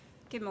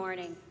Good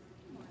morning.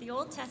 The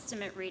Old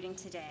Testament reading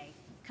today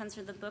comes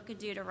from the book of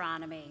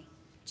Deuteronomy,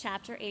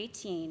 chapter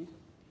 18,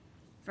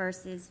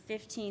 verses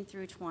 15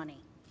 through 20.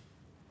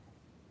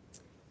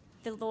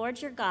 The Lord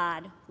your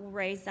God will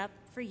raise up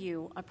for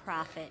you a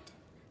prophet,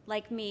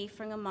 like me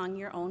from among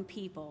your own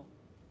people.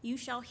 You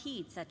shall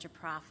heed such a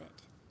prophet.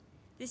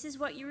 This is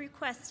what you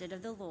requested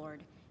of the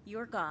Lord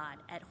your God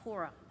at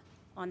Horeb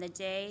on the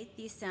day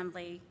the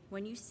assembly,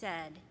 when you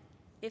said,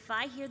 "If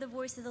I hear the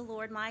voice of the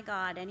Lord my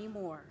God any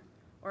more,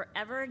 or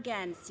ever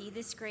again see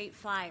this great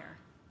fire,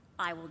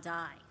 I will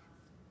die."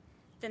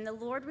 Then the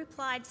Lord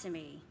replied to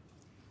me,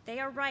 "They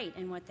are right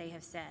in what they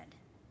have said.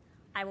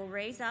 I will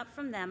raise up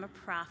from them a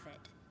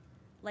prophet,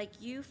 like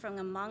you from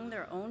among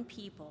their own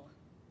people.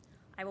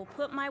 I will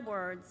put my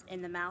words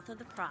in the mouth of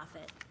the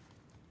prophet,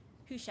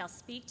 who shall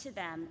speak to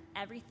them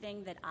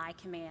everything that I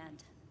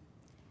command.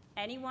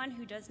 Anyone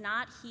who does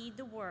not heed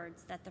the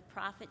words that the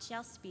prophet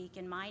shall speak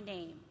in my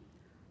name,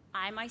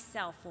 I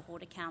myself will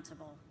hold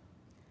accountable.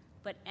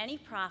 But any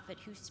prophet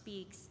who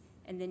speaks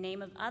in the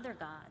name of other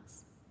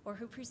gods, or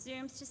who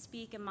presumes to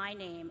speak in my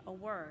name a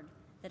word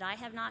that I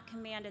have not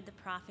commanded the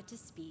prophet to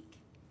speak,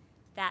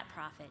 that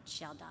prophet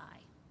shall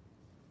die."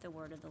 The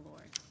word of the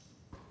Lord.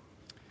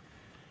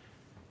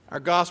 Our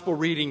gospel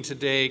reading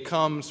today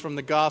comes from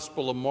the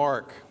Gospel of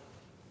Mark,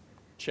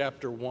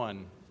 chapter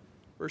 1,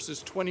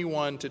 verses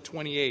 21 to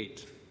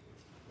 28.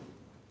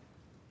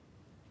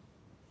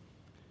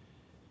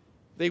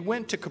 They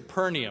went to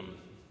Capernaum.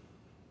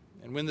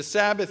 And when the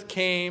Sabbath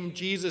came,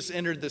 Jesus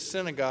entered the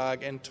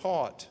synagogue and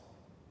taught.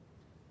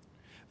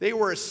 They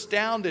were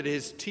astounded at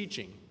his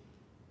teaching,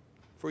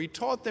 for he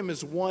taught them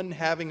as one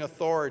having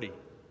authority,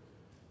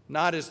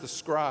 not as the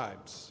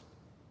scribes.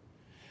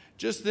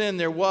 Just then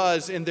there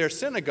was in their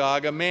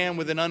synagogue a man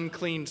with an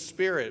unclean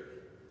spirit,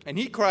 and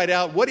he cried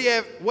out, "What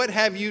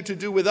have you to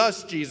do with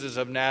us, Jesus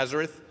of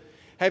Nazareth?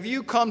 Have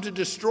you come to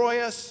destroy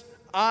us?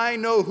 I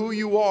know who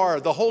you are,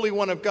 the Holy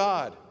One of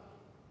God."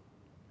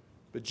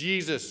 But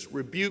Jesus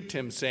rebuked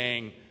him,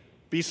 saying,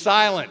 "Be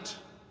silent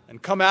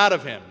and come out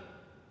of him."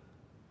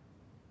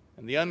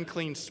 And the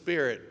unclean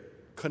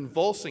spirit,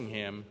 convulsing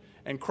him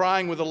and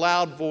crying with a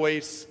loud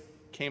voice,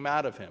 came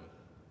out of him.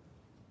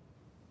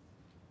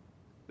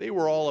 They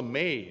were all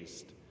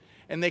amazed,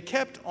 and they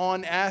kept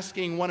on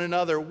asking one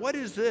another, "What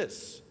is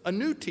this? A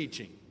new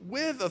teaching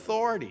with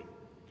authority.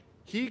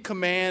 He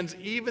commands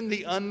even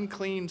the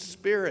unclean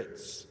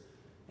spirits,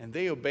 and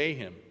they obey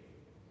him."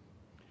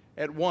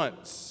 At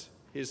once,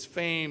 his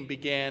fame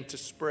began to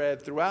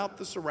spread throughout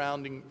the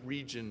surrounding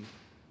region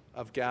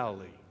of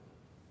Galilee.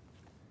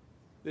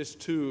 This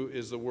too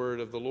is the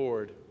word of the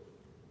Lord.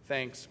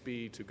 Thanks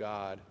be to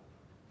God.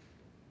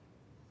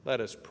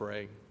 Let us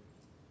pray.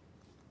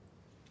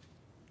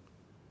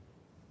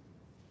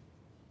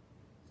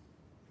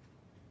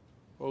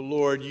 O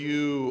Lord,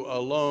 you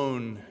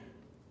alone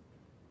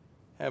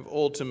have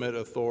ultimate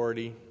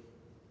authority,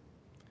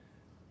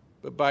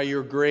 but by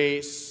your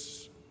grace,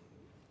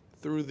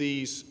 through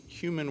these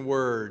human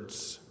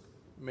words,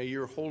 may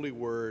your holy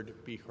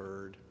word be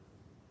heard.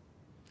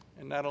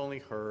 And not only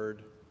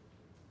heard,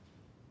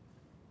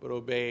 but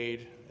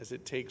obeyed as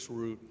it takes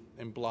root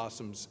and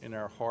blossoms in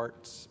our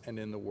hearts and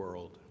in the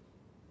world.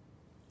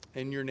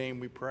 In your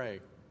name we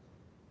pray.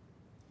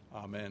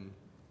 Amen.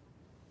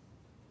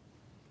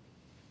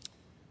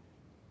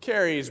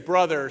 Carrie's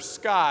brother,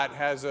 Scott,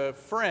 has a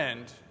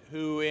friend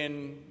who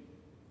in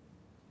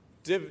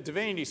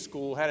divinity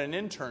school had an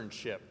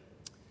internship.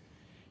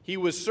 He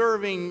was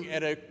serving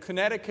at a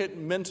Connecticut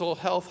mental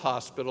health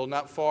hospital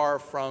not far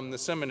from the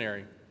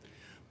seminary.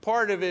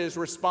 Part of his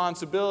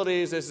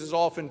responsibilities, as is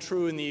often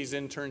true in these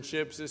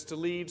internships, is to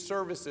lead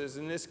services,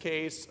 in this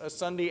case, a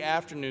Sunday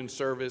afternoon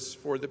service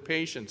for the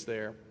patients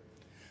there.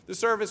 The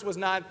service was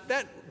not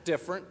that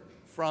different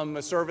from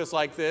a service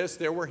like this.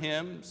 There were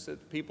hymns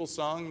that people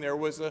sung, there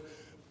was a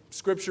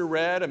scripture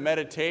read, a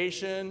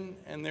meditation,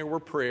 and there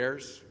were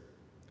prayers.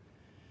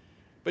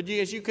 But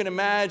as you can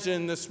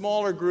imagine, the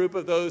smaller group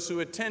of those who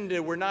attended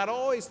were not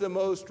always the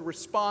most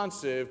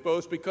responsive,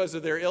 both because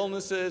of their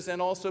illnesses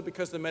and also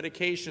because of the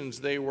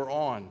medications they were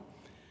on.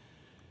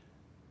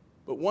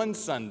 But one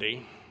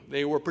Sunday,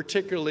 they were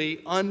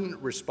particularly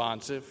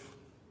unresponsive.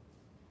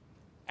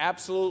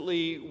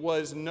 Absolutely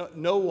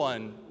no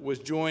one was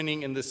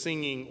joining in the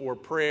singing or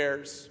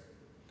prayers.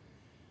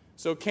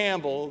 So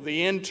Campbell,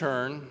 the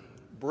intern,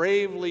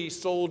 bravely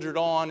soldiered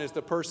on as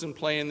the person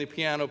playing the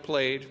piano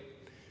played.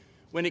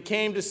 When it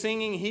came to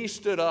singing, he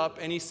stood up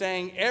and he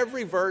sang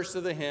every verse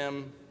of the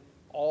hymn,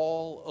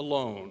 All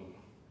Alone.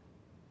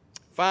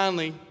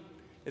 Finally,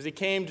 as he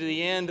came to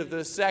the end of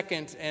the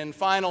second and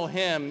final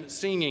hymn,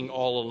 singing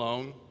All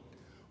Alone,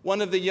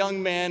 one of the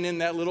young men in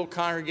that little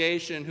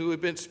congregation who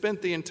had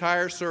spent the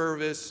entire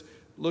service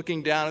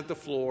looking down at the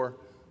floor,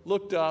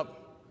 looked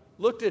up,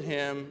 looked at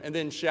him, and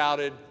then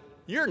shouted,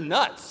 "You're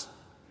nuts!"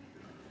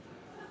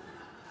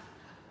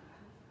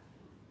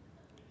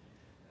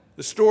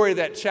 The story of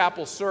that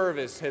chapel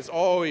service has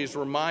always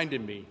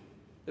reminded me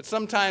that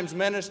sometimes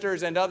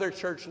ministers and other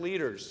church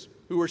leaders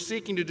who are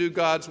seeking to do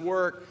God's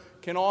work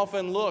can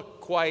often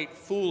look quite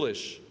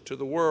foolish to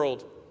the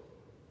world.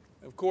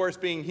 Of course,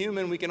 being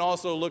human, we can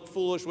also look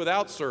foolish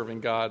without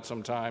serving God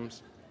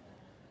sometimes.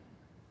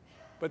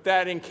 But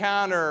that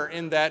encounter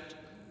in that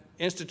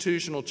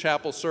institutional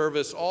chapel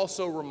service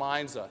also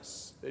reminds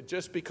us that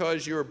just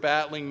because you're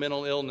battling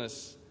mental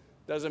illness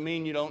doesn't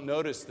mean you don't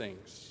notice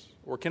things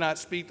or cannot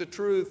speak the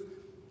truth,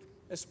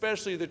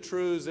 especially the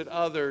truths that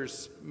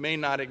others may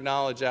not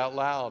acknowledge out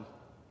loud.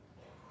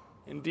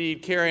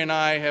 Indeed, Carrie and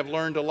I have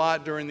learned a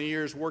lot during the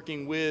years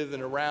working with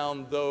and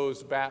around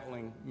those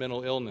battling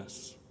mental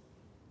illness.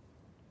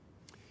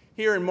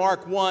 Here in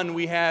Mark 1,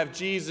 we have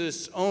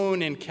Jesus'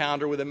 own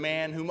encounter with a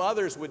man whom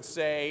others would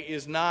say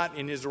is not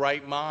in his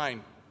right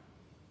mind.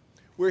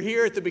 We're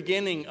here at the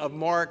beginning of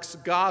Mark's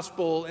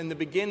gospel, in the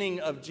beginning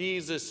of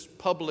Jesus'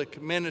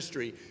 public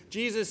ministry.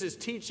 Jesus is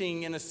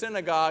teaching in a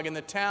synagogue in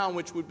the town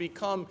which would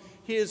become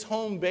his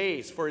home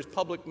base for his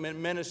public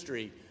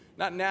ministry.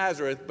 Not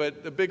Nazareth,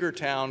 but the bigger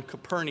town,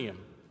 Capernaum.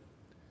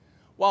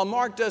 While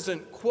Mark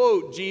doesn't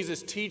quote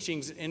Jesus'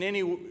 teachings to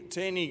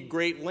any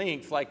great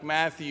length like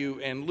Matthew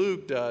and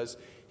Luke does,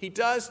 he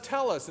does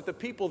tell us that the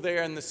people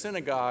there in the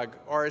synagogue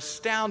are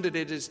astounded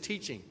at his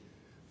teaching,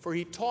 for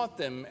he taught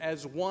them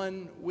as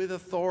one with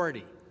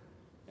authority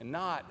and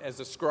not as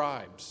the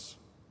scribes.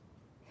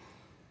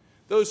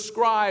 Those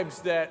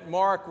scribes that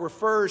Mark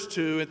refers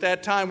to at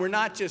that time were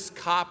not just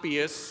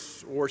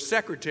copyists or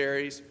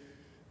secretaries.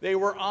 They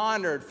were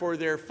honored for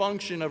their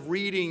function of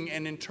reading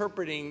and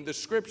interpreting the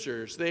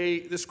scriptures.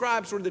 The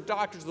scribes were the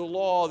doctors of the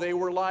law. They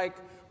were like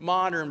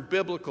modern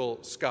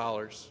biblical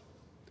scholars.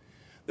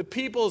 The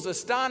people's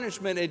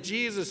astonishment at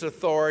Jesus'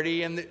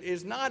 authority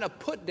is not a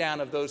put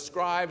down of those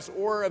scribes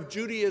or of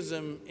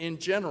Judaism in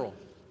general.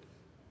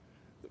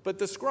 But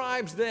the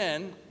scribes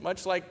then,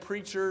 much like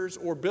preachers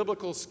or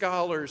biblical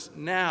scholars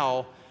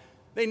now,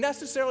 they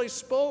necessarily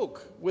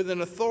spoke with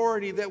an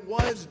authority that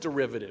was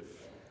derivative.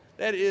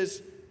 That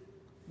is,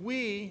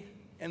 we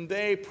and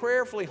they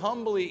prayerfully,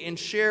 humbly, and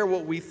share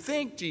what we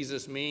think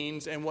Jesus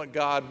means and what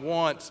God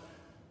wants.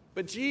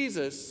 But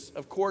Jesus,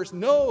 of course,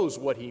 knows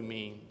what he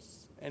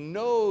means and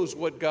knows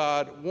what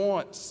God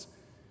wants.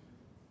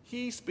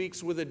 He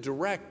speaks with a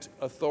direct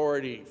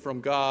authority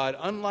from God,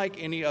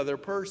 unlike any other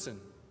person.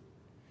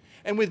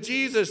 And with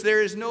Jesus,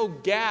 there is no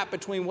gap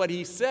between what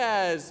he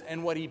says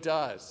and what he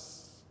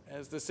does.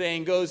 As the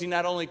saying goes, he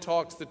not only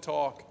talks the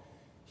talk,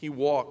 he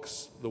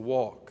walks the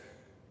walk.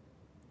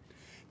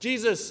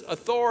 Jesus'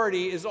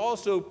 authority is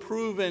also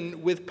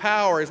proven with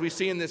power, as we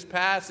see in this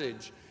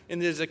passage, in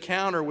this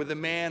encounter with a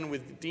man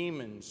with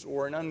demons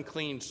or an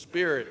unclean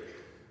spirit,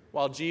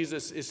 while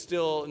Jesus is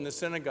still in the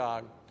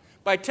synagogue.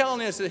 By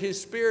telling us that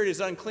his spirit is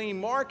unclean,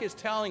 Mark is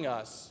telling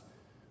us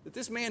that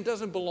this man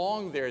doesn't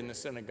belong there in the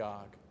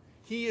synagogue.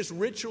 He is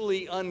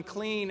ritually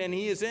unclean, and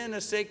he is in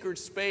a sacred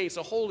space,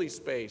 a holy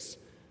space,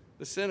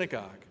 the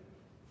synagogue.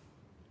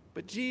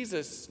 But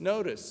Jesus,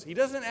 notice, he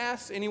doesn't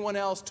ask anyone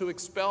else to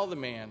expel the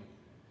man,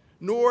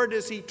 nor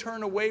does he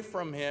turn away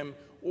from him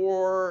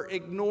or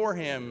ignore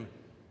him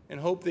and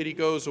hope that he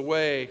goes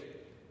away.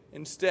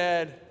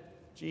 Instead,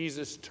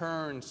 Jesus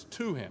turns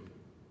to him.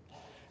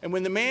 And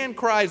when the man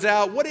cries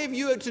out, "What have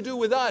you to do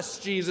with us,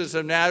 Jesus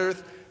of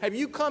Nazareth? Have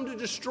you come to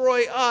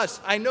destroy us?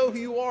 I know who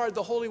you are,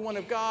 the Holy One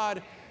of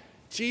God."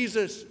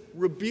 Jesus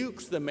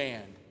rebukes the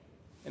man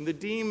and the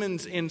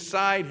demons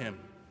inside him,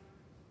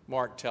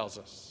 Mark tells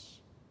us.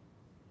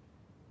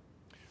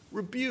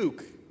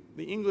 Rebuke,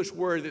 the English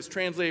word that's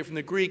translated from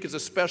the Greek, is a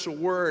special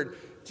word.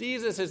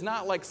 Jesus is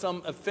not like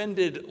some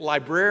offended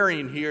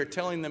librarian here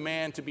telling the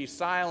man to be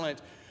silent,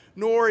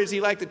 nor is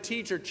he like the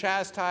teacher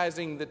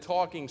chastising the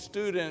talking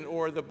student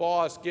or the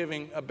boss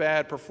giving a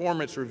bad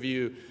performance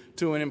review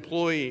to an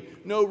employee.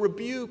 No,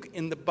 rebuke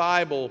in the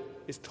Bible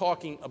is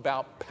talking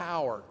about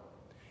power.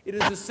 It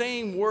is the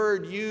same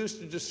word used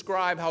to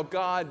describe how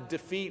God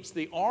defeats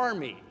the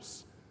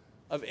armies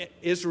of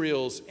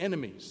Israel's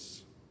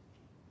enemies.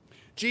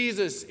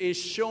 Jesus is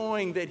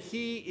showing that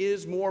he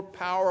is more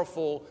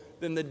powerful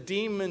than the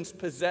demons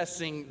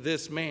possessing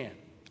this man.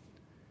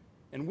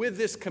 And with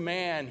this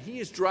command, he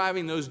is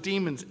driving those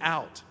demons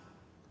out,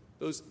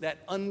 that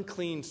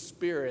unclean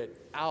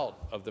spirit out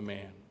of the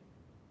man.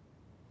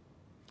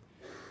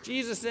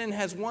 Jesus then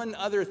has one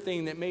other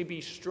thing that may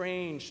be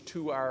strange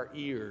to our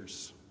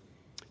ears.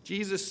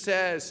 Jesus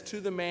says to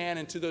the man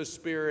and to those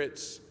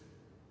spirits,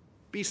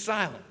 "Be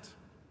silent."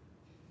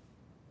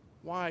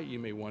 Why, you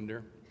may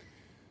wonder?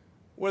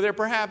 Well, there are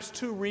perhaps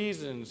two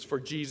reasons for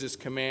Jesus'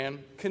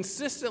 command.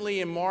 Consistently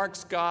in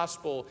Mark's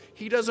gospel,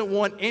 he doesn't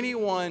want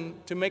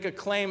anyone to make a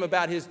claim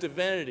about his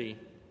divinity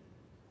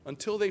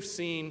until they've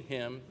seen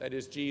him, that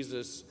is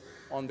Jesus,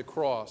 on the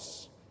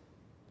cross.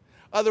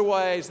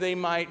 Otherwise, they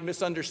might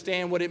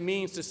misunderstand what it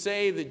means to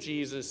say that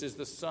Jesus is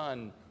the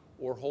Son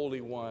or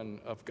Holy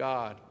One of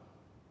God.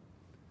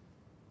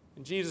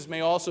 And Jesus may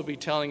also be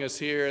telling us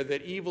here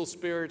that evil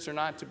spirits are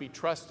not to be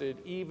trusted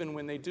even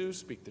when they do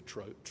speak the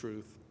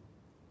truth.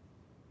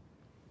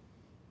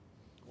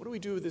 What do we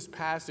do with this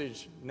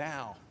passage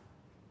now?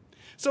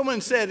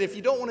 Someone said, if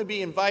you don't want to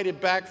be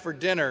invited back for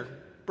dinner,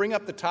 bring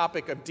up the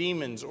topic of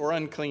demons or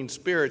unclean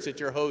spirits at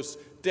your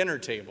host's dinner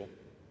table.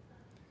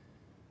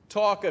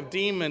 Talk of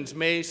demons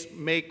may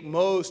make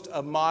most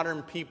of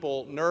modern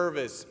people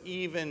nervous,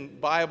 even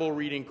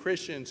Bible-reading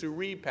Christians who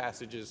read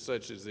passages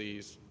such as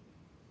these.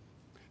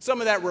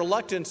 Some of that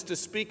reluctance to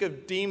speak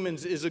of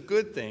demons is a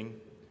good thing.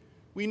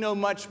 We know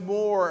much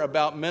more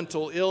about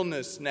mental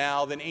illness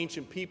now than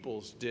ancient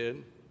peoples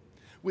did.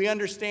 We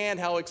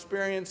understand how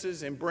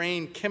experiences and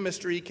brain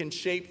chemistry can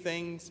shape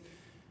things,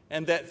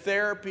 and that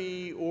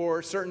therapy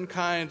or certain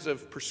kinds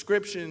of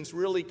prescriptions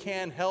really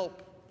can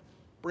help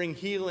bring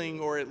healing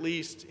or at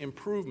least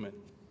improvement.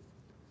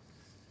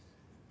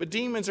 But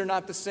demons are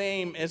not the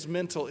same as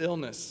mental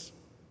illness.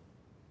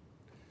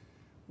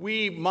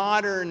 We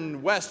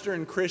modern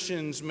Western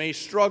Christians may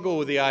struggle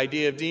with the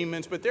idea of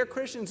demons, but there are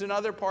Christians in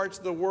other parts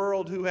of the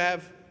world who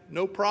have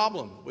no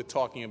problem with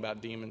talking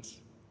about demons.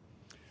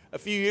 A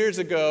few years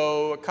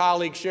ago, a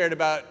colleague shared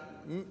about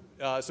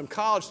some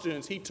college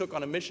students he took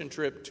on a mission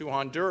trip to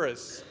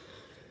Honduras.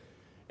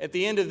 At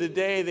the end of the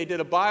day, they did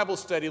a Bible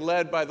study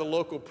led by the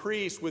local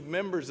priest with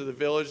members of the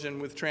village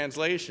and with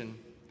translation.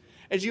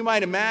 As you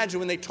might imagine,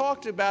 when they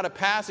talked about a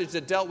passage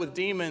that dealt with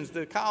demons,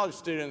 the college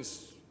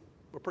students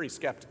were pretty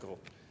skeptical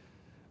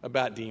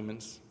about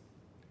demons.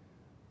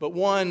 But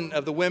one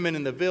of the women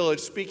in the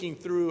village, speaking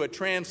through a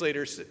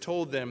translator,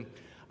 told them,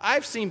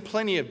 "I've seen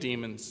plenty of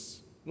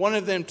demons. One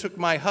of them took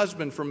my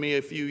husband from me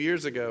a few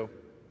years ago.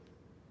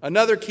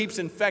 Another keeps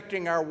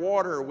infecting our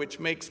water, which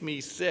makes me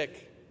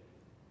sick.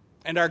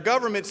 And our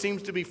government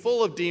seems to be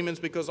full of demons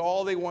because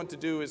all they want to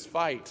do is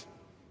fight."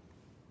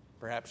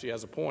 Perhaps she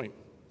has a point.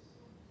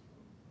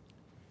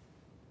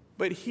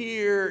 But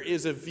here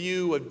is a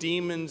view of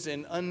demons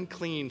and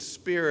unclean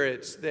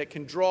spirits that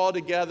can draw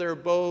together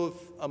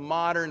both a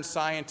modern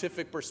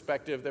scientific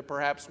perspective that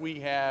perhaps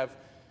we have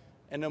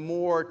and a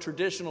more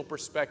traditional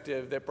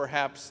perspective that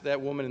perhaps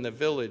that woman in the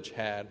village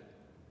had.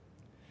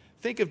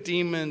 Think of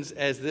demons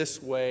as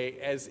this way,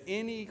 as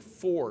any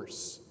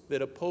force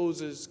that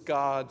opposes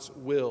God's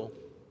will.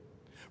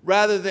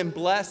 Rather than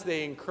bless,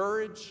 they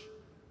encourage.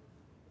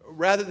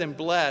 Rather than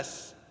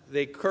bless,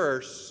 they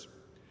curse.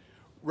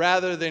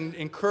 Rather than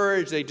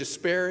encourage, they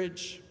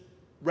disparage.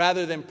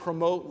 Rather than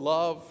promote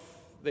love,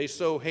 they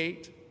sow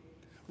hate.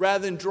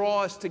 Rather than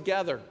draw us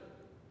together,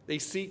 they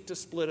seek to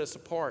split us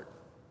apart.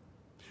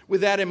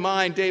 With that in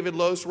mind, David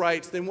Lose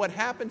writes, then what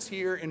happens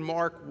here in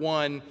Mark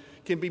 1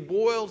 can be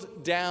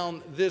boiled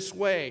down this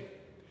way.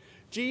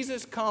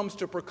 Jesus comes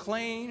to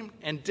proclaim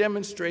and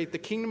demonstrate the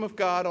kingdom of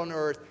God on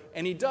earth,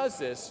 and he does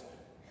this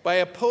by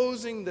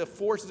opposing the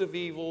forces of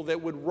evil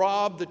that would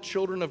rob the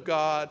children of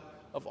God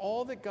of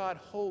all that God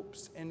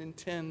hopes and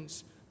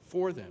intends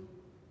for them.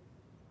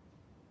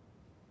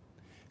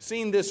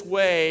 Seen this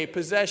way,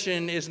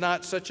 possession is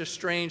not such a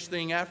strange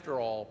thing after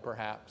all,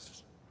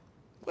 perhaps.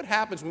 What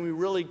happens when we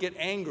really get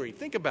angry?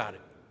 Think about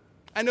it.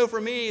 I know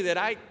for me that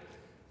I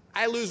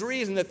lose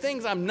reason. The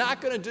things I'm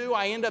not going to do,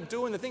 I end up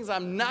doing. The things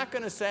I'm not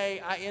going to say,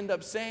 I end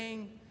up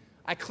saying.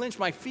 I clench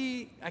my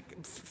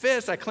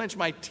fists, I clench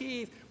my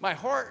teeth, my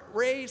heart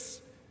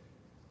races.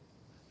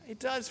 It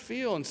does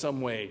feel in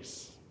some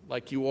ways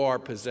like you are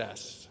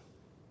possessed.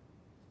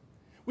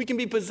 We can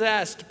be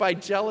possessed by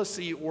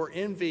jealousy or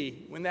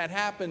envy. When that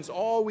happens,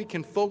 all we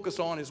can focus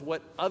on is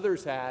what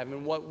others have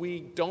and what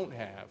we don't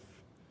have.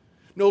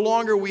 No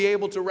longer are we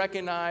able to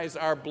recognize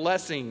our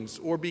blessings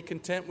or be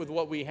content with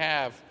what we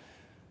have.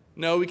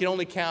 No, we can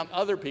only count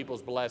other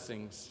people's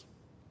blessings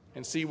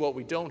and see what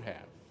we don't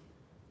have.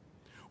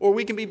 Or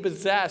we can be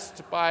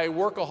possessed by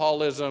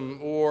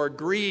workaholism or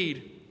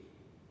greed.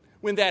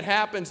 When that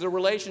happens, the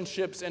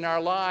relationships in our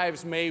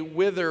lives may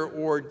wither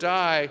or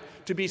die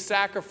to be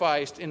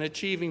sacrificed in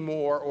achieving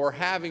more or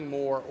having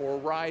more or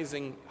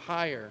rising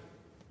higher.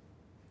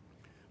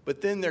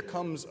 But then there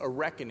comes a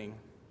reckoning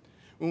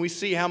when we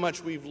see how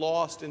much we've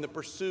lost in the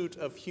pursuit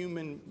of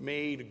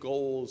human-made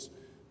goals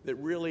that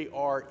really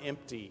are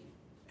empty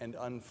and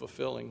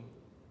unfulfilling.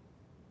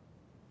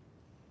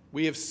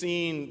 We have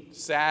seen,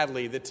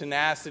 sadly, the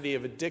tenacity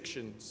of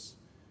addictions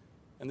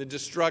and the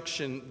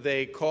destruction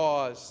they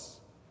cause.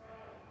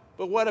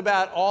 But what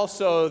about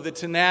also the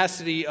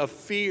tenacity of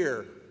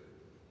fear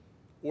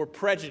or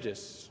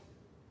prejudice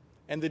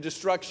and the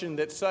destruction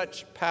that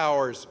such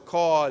powers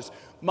cause?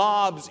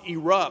 Mobs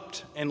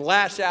erupt and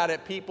lash out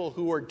at people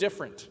who are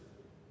different.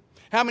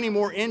 How many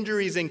more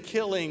injuries and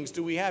killings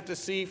do we have to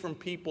see from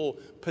people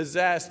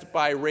possessed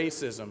by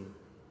racism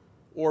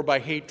or by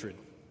hatred?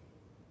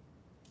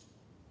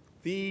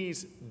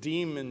 These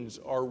demons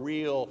are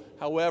real,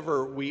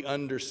 however we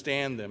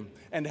understand them.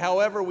 And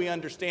however we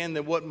understand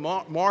them, what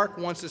Mark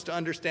wants us to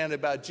understand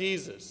about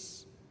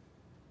Jesus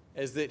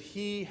is that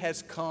he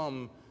has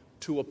come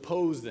to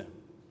oppose them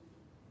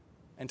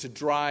and to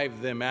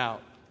drive them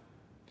out.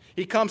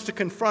 He comes to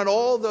confront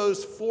all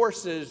those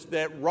forces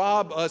that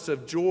rob us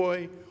of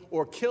joy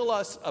or kill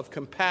us of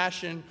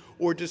compassion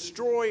or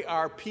destroy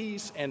our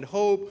peace and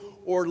hope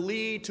or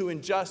lead to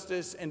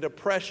injustice and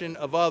oppression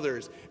of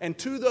others. And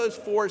to those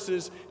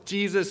forces,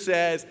 Jesus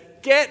says,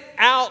 "Get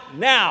out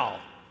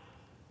now."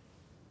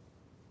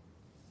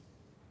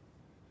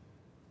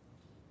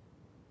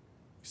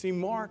 See,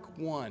 Mark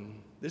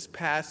 1, this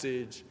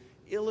passage,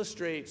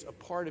 illustrates a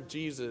part of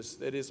Jesus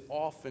that is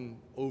often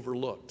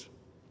overlooked.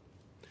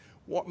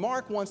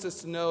 Mark wants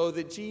us to know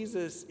that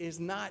Jesus is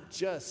not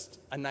just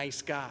a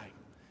nice guy,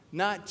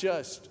 not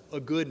just a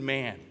good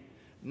man,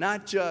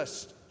 not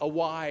just a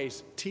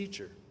wise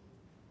teacher.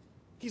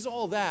 He's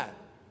all that.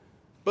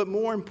 But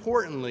more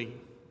importantly,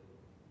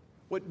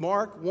 what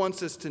Mark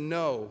wants us to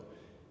know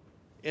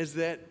is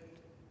that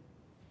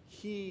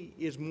he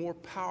is more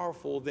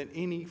powerful than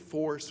any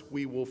force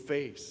we will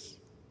face.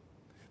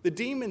 The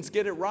demons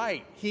get it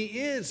right. He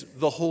is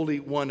the Holy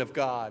One of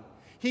God.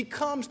 He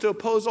comes to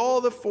oppose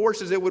all the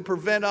forces that would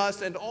prevent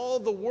us and all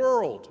the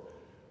world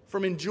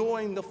from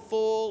enjoying the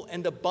full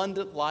and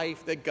abundant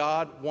life that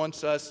God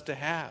wants us to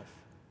have.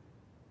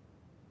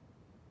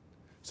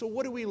 So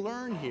what do we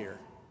learn here?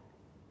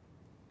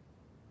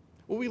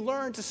 Well, we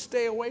learn to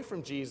stay away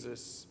from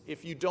Jesus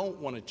if you don't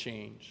want to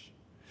change.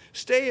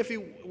 Stay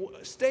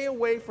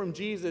away from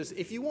Jesus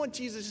if you want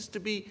Jesus just to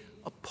be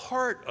a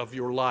part of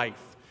your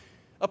life,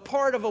 a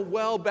part of a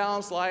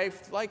well-balanced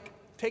life, like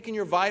taking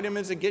your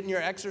vitamins and getting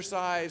your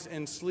exercise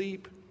and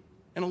sleep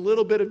and a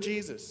little bit of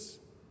Jesus,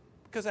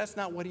 because that's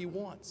not what he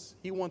wants.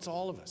 He wants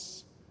all of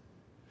us.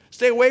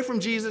 Stay away from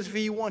Jesus if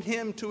you want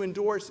him to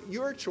endorse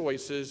your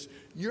choices,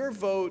 your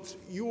votes,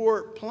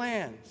 your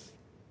plans,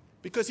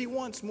 because he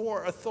wants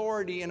more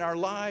authority in our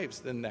lives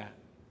than that.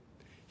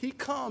 He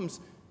comes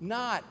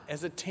not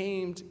as a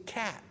tamed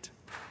cat.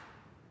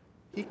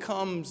 He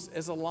comes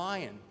as a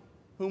lion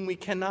whom we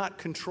cannot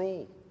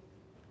control.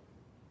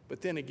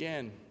 But then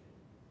again,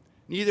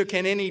 neither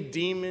can any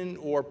demon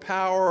or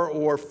power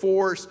or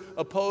force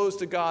oppose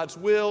to God's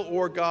will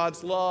or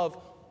God's love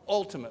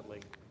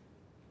ultimately.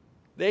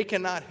 They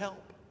cannot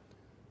help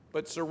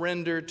but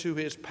surrender to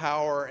his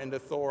power and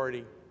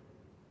authority.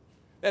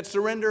 That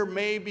surrender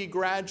may be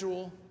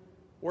gradual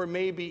or it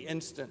may be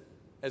instant,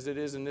 as it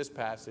is in this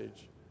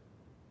passage,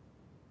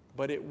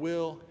 but it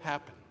will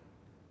happen.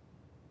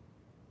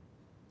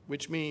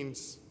 Which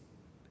means,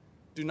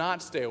 do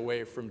not stay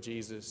away from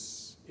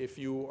Jesus if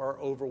you are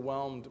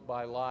overwhelmed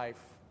by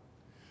life.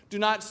 Do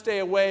not stay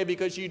away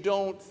because you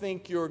don't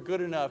think you're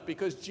good enough,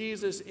 because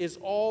Jesus is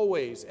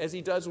always, as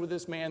he does with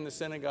this man in the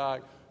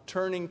synagogue,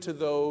 turning to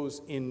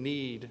those in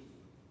need.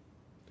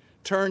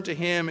 Turn to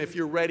him if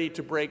you're ready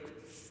to break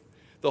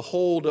the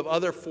hold of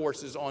other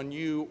forces on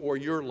you or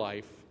your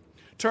life.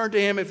 Turn to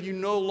him if you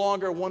no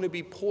longer want to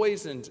be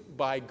poisoned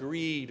by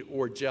greed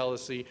or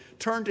jealousy.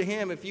 Turn to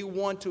him if you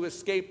want to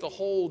escape the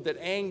hold that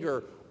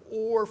anger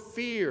or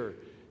fear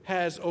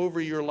has over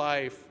your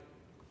life.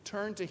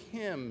 Turn to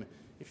him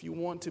if you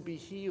want to be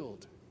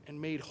healed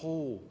and made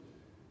whole.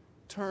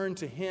 Turn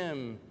to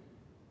him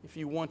if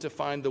you want to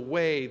find the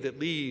way that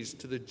leads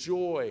to the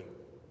joy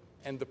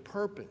and the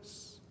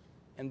purpose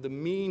and the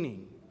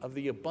meaning of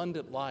the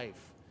abundant life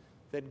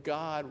that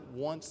God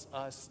wants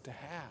us to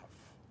have.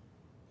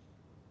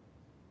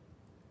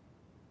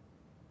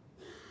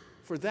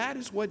 For that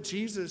is what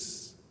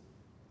Jesus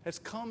has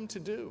come to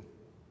do.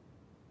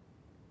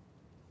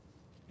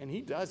 And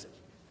he does it.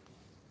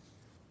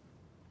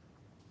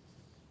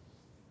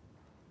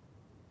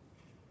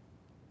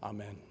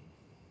 Amen.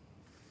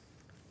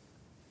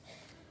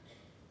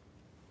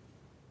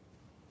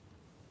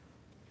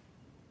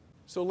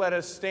 So let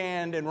us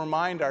stand and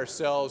remind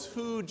ourselves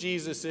who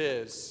Jesus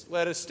is.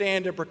 Let us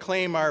stand and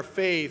proclaim our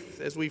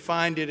faith as we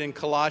find it in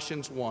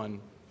Colossians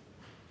 1.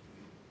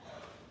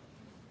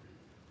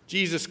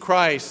 Jesus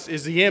Christ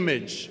is the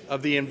image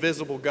of the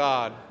invisible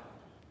God,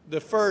 the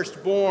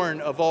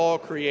firstborn of all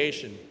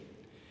creation.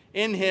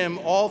 In him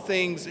all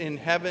things in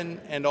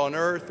heaven and on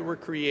earth were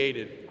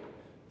created,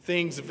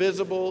 things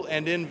visible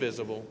and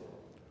invisible.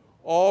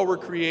 All were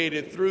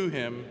created through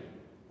him,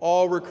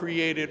 all were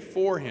created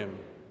for him.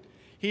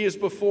 He is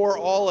before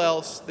all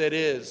else that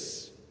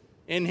is.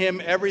 In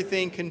him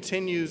everything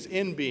continues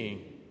in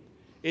being.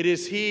 It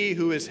is he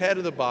who is head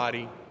of the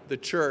body, the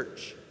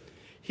church.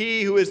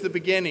 He who is the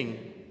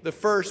beginning, the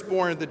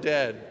firstborn of the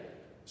dead,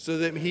 so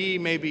that he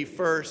may be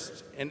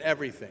first in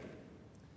everything.